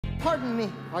Pardon me,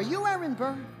 are you Aaron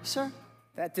Burr, sir?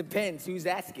 That depends. Who's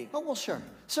asking? Oh, well, sure.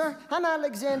 Sir, I'm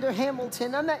Alexander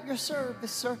Hamilton. I'm at your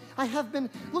service, sir. I have been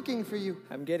looking for you.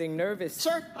 I'm getting nervous.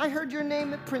 Sir, I heard your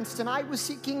name at Princeton. I was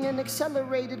seeking an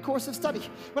accelerated course of study.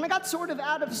 When I got sort of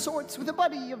out of sorts with a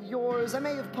buddy of yours, I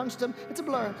may have punched him. It's a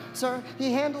blur. Sir,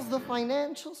 he handles the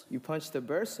financials. You punched the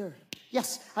bursar?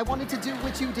 Yes, I wanted to do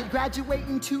what you did, graduate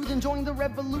in 2, then join the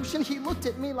revolution. He looked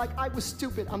at me like I was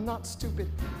stupid. I'm not stupid.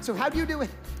 So how'd you do it?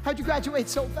 How'd you graduate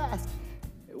so fast?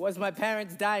 It was my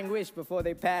parents' dying wish before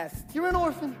they passed. You're an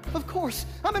orphan. Of course.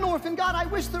 I'm an orphan. God, I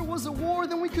wish there was a war,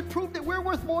 then we could prove that we're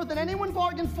worth more than anyone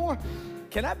bargained for.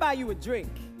 Can I buy you a drink?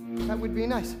 That would be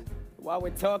nice. While we're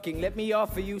talking, let me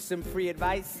offer you some free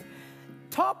advice.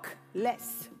 Talk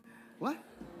less. What?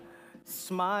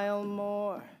 Smile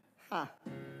more. Huh.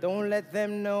 Don't let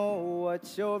them know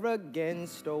what you're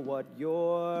against or what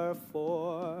you're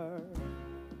for.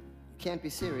 You can't be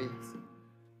serious.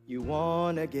 You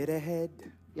wanna get ahead?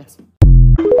 Yes.